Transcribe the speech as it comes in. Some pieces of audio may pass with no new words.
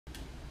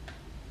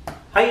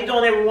How you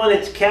doing, everyone?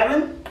 It's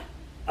Kevin.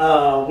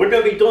 We're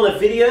going to be doing a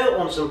video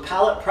on some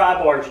pallet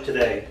pry bars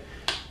today.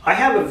 I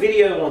have a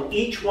video on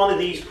each one of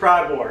these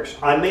pry bars.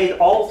 I made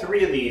all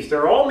three of these.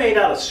 They're all made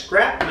out of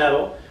scrap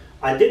metal.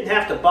 I didn't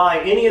have to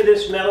buy any of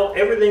this metal.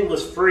 Everything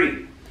was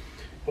free.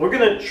 We're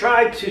going to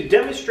try to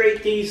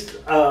demonstrate these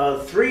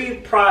three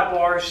pry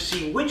bars,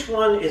 see which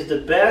one is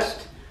the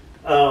best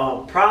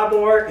pry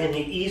bar and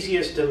the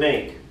easiest to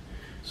make.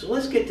 So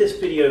let's get this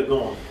video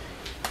going.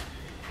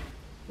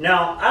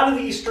 Now, out of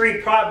these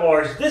three pry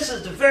bars, this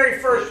is the very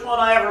first one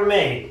I ever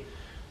made.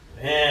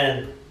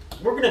 And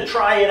we're going to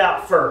try it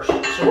out first.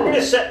 So we're going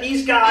to set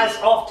these guys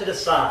off to the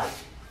side.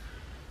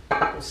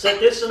 We'll set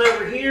this one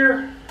over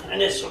here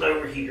and this one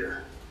over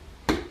here.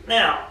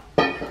 Now,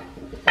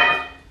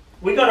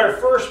 we got our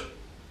first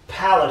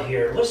pallet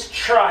here. Let's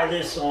try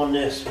this on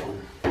this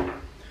one.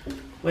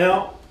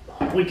 Well,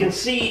 we can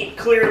see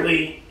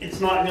clearly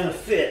it's not going to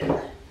fit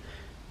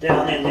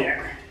down in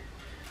there.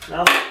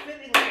 Now, it'll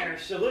fit in there,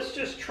 so let's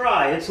just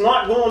try. It's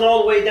not going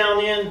all the way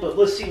down in, but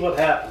let's see what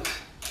happens.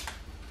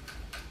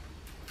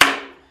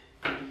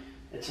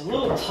 It's a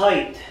little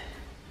tight,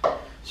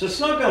 so it's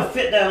not going to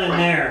fit down in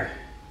there.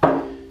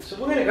 So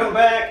we're going to go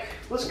back.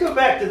 Let's go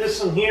back to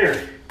this one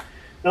here.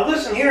 Now,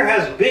 this one here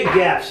has big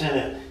gaps in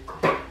it.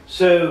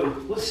 So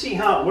let's see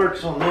how it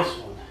works on this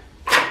one.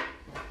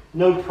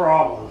 No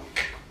problem.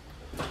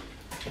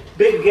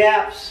 Big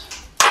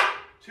gaps,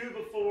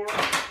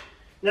 2x4.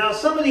 Now,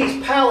 some of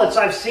these pallets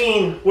I've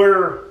seen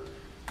where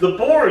the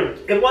board,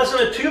 it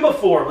wasn't a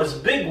 2x4, it was a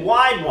big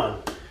wide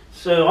one.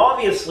 So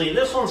obviously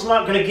this one's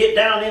not going to get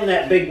down in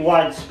that big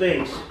wide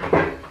space.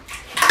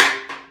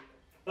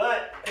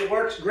 But it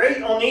works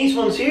great on these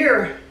ones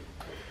here.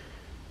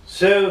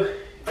 So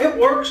it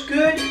works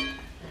good,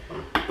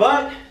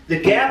 but the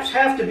gaps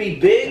have to be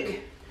big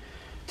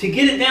to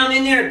get it down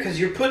in there because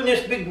you're putting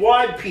this big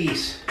wide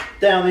piece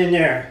down in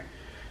there.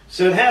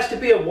 So it has to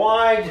be a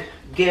wide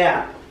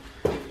gap.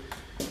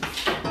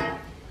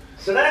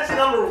 So that's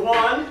number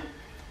one.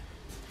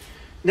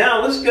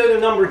 Now let's go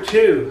to number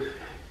two.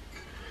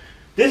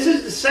 This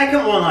is the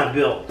second one I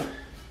built.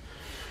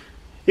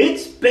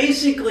 It's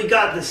basically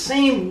got the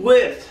same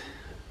width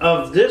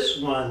of this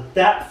one,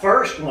 that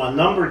first one,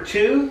 number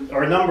two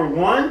or number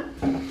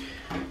one.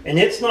 And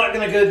it's not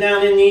going to go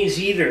down in these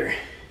either.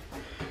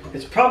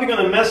 It's probably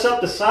going to mess up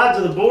the sides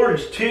of the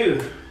boards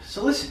too.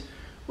 So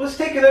let's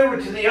take it over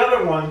to the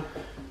other one.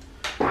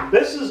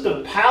 This is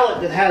the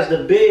pallet that has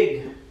the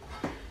big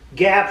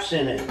gaps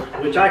in it,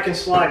 which I can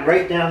slide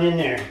right down in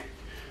there.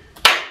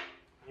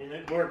 And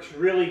it works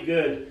really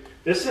good.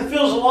 This one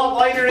feels a lot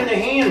lighter in the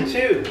hand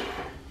too.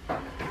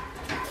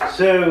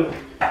 So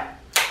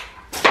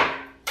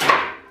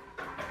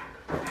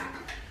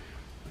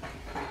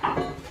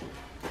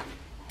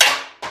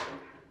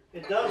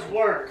it does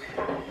work.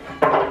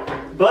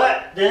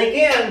 But then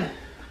again,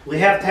 we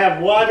have to have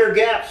wider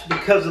gaps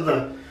because of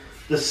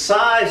the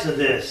size of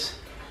this.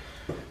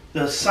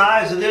 The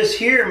size of this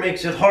here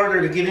makes it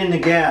harder to get in the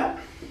gap.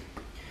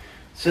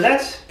 So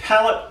that's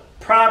pallet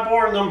pry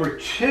bar number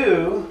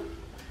two.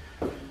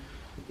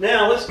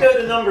 Now let's go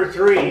to number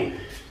three.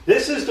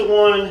 This is the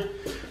one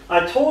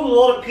I told a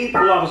lot of people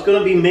I was going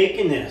to be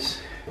making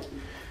this.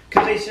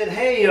 Because they said,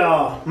 hey,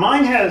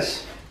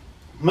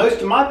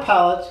 most of my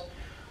pallets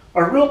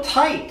are real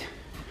tight.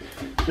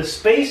 The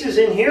spaces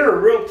in here are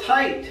real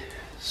tight.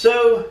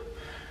 So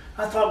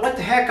I thought, what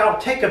the heck, I'll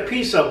take a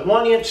piece of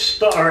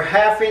 1-inch or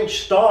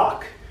 1/2-inch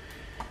stock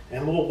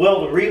and we'll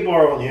weld a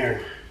rebar on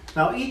here.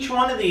 Now each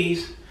one of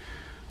these,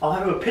 I'll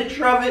have a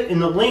picture of it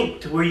and the link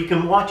to where you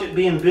can watch it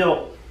being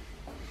built.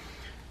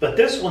 But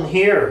this one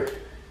here,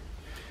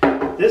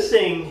 this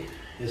thing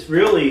is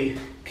really,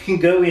 can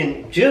go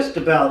in just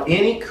about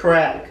any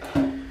crack.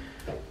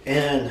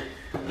 And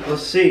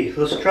let's see,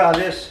 let's try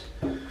this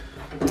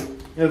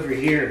over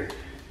here.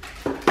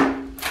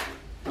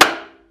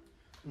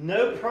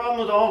 No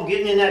problem at all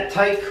getting in that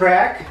tight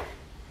crack.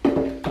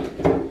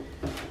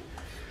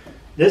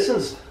 This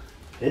one's,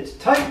 it's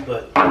tight,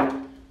 but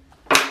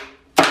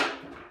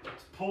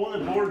it's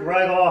pulling the board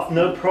right off,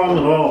 no problem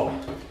at all.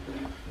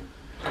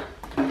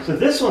 So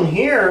this one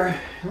here,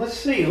 let's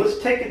see, let's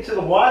take it to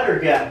the wider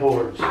gap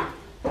boards.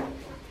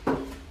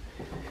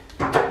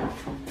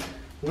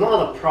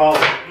 Not a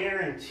problem,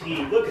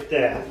 guaranteed. Look at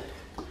that.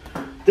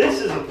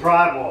 This is a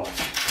pry bar.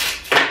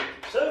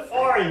 So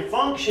far in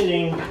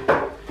functioning,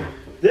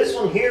 this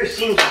one here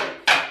seems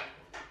like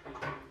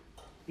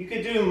you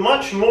could do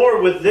much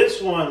more with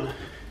this one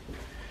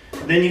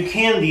than you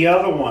can the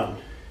other one.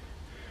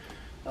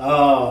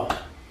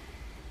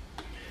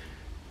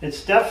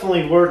 It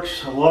definitely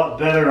works a lot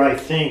better, I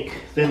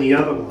think, than the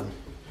other one.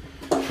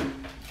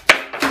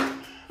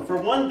 For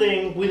one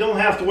thing, we don't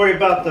have to worry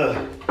about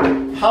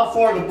how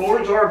far the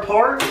boards are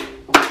apart.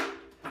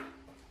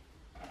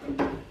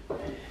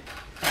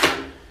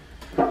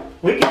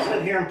 We can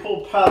sit here and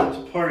pull pallets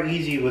apart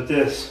easy with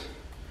this.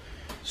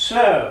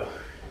 So,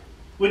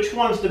 which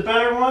one's the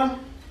better one?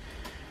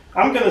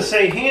 I'm going to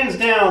say hands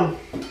down,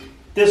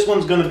 this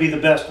one's going to be the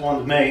best one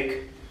to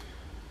make.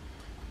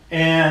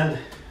 And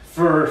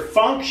for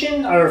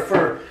function or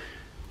for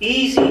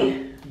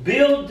easy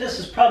build, this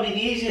is probably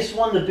the easiest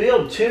one to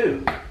build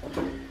too.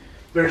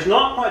 There's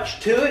not much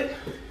to it.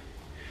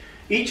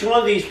 Each one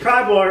of these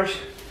pry bars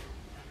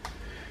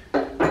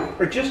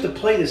are just a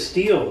plate of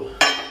steel.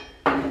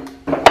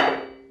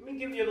 Let me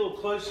give you a little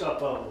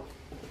close-up of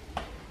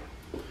them.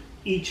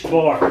 Each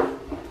bar.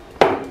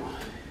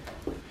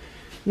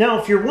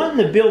 Now, if you're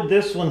wanting to build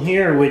this one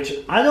here, which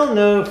I don't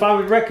know if I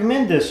would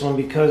recommend this one,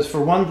 because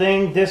for one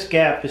thing, this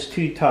gap is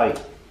too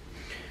tight.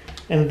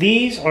 And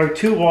these are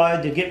too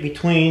wide to get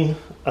between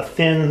a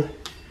thin,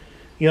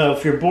 you know,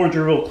 if your boards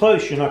are real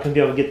close, you're not going to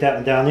be able to get that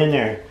one down in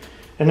there.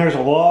 And there's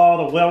a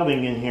lot of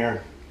welding in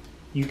here.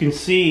 You can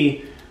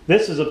see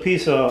this is a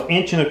piece of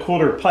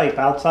 1¼ inch pipe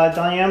outside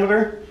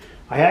diameter.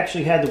 I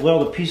actually had to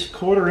weld a piece of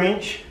 1/4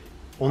 inch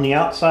on the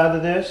outside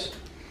of this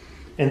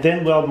and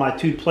then weld my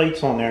 2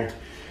 plates on there.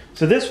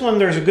 So this one,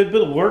 there's a good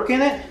bit of work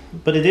in it,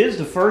 but it is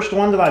the first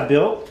one that I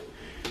built.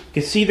 You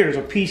can see there's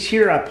a piece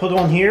here I put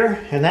on here,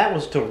 and that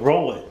was to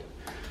roll it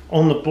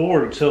on the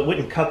board so it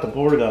wouldn't cut the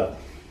board up.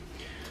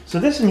 So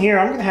this in here,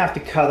 I'm going to have to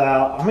cut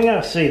out. I'm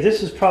going to say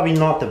this is probably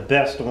not the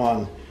best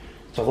one.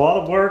 It's a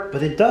lot of work,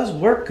 but it does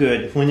work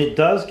good. When it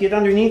does get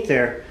underneath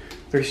there,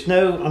 there's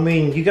no, I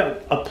mean, you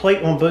got a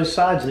plate on both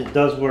sides and it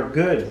does work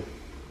good.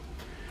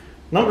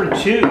 Number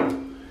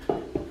 2,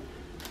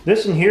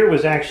 this in here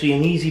was actually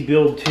an easy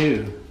build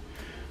too.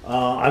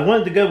 I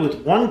wanted to go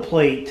with 1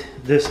 plate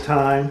this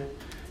time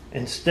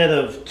instead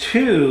of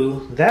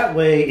 2. That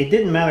way it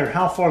didn't matter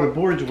how far the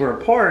boards were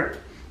apart,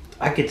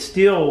 I could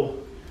still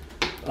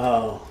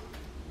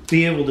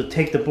be able to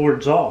take the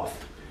boards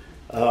off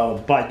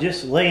by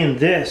just laying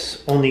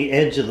this on the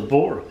edge of the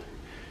board.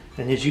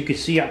 And as you can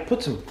see, I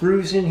put some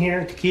grooves in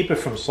here to keep it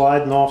from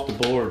sliding off the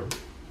board.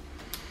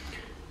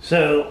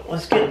 So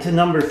let's get to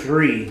number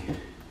 3.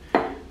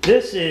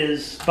 This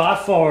is by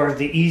far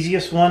the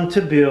easiest one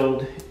to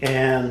build,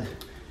 and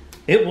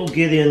it will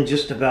get in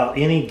just about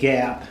any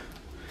gap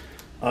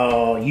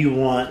you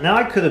want. Now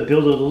I could have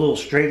built it a little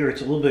straighter,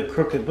 it's a little bit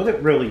crooked, but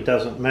it really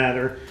doesn't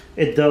matter.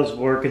 It does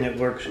work and it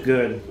works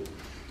good.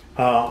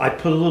 I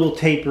put a little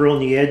taper on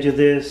the edge of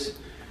this,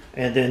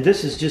 and then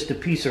this is just a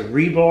piece of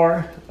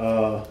rebar.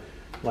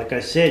 Like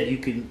I said, you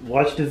can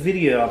watch the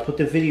video. I'll put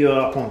the video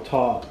up on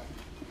top.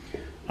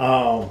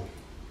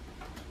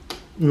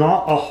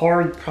 Not a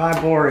hard pry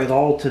bar at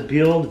all to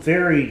build,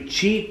 very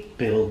cheap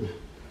build,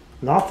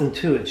 nothing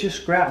to it,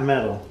 just scrap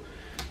metal.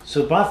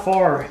 So by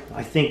far,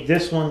 I think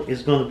this one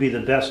is going to be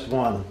the best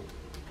one.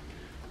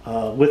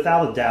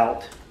 Without a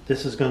doubt,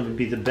 this is going to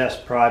be the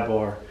best pry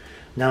bar.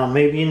 Now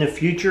maybe in the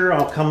future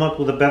I'll come up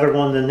with a better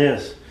one than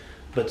this,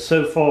 but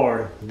so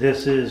far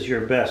this is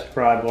your best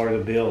pry bar to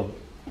build.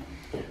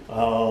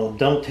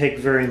 Don't take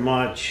very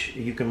much.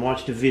 You can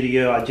watch the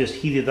video. I just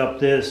heated up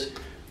this,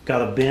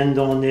 got a bend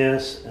on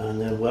this, and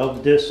then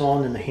welded this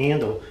on in the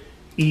handle.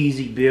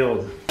 Easy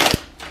build.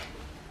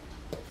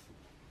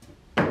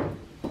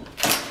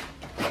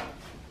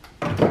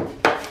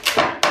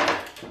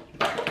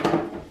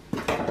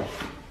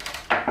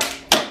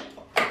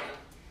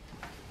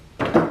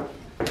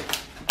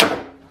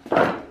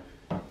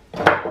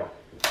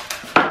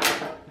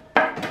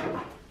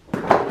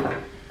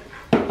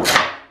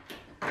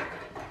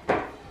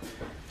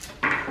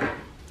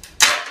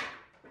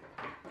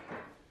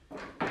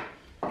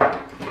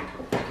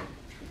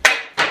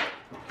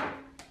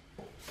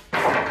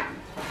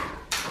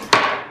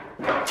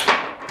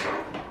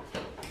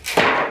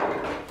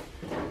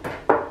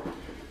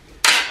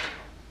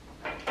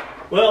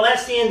 Well,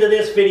 that's the end of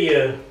this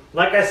video.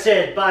 Like I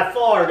said, by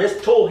far, this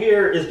tool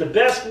here is the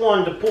best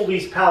one to pull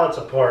these pallets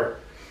apart.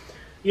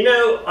 You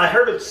know, I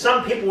heard of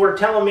some people were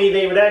telling me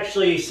they would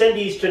actually send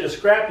these to the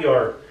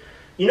scrapyard.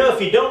 You know,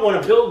 if you don't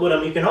want to build with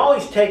them, you can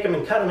always take them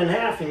and cut them in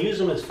half and use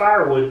them as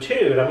firewood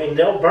too. I mean,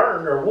 they'll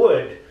burn or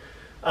wood.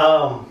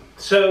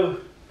 So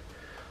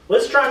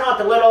let's try not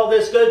to let all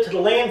this go to the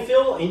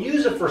landfill and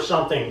use it for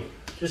something.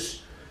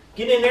 Just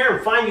get in there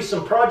and find you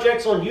some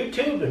projects on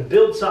YouTube and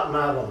build something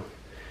out of them.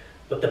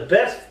 But the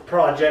best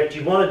project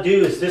you want to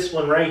do is this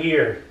one right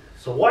here.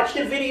 So watch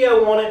the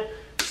video on it,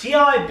 see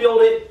how I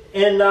build it,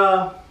 and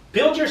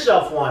build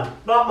yourself one.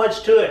 Not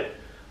much to it.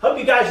 Hope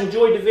you guys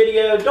enjoyed the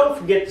video. Don't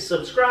forget to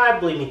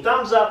subscribe, leave me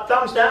thumbs up,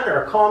 thumbs down,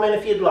 or a comment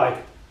if you'd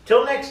like.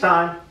 Till next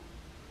time.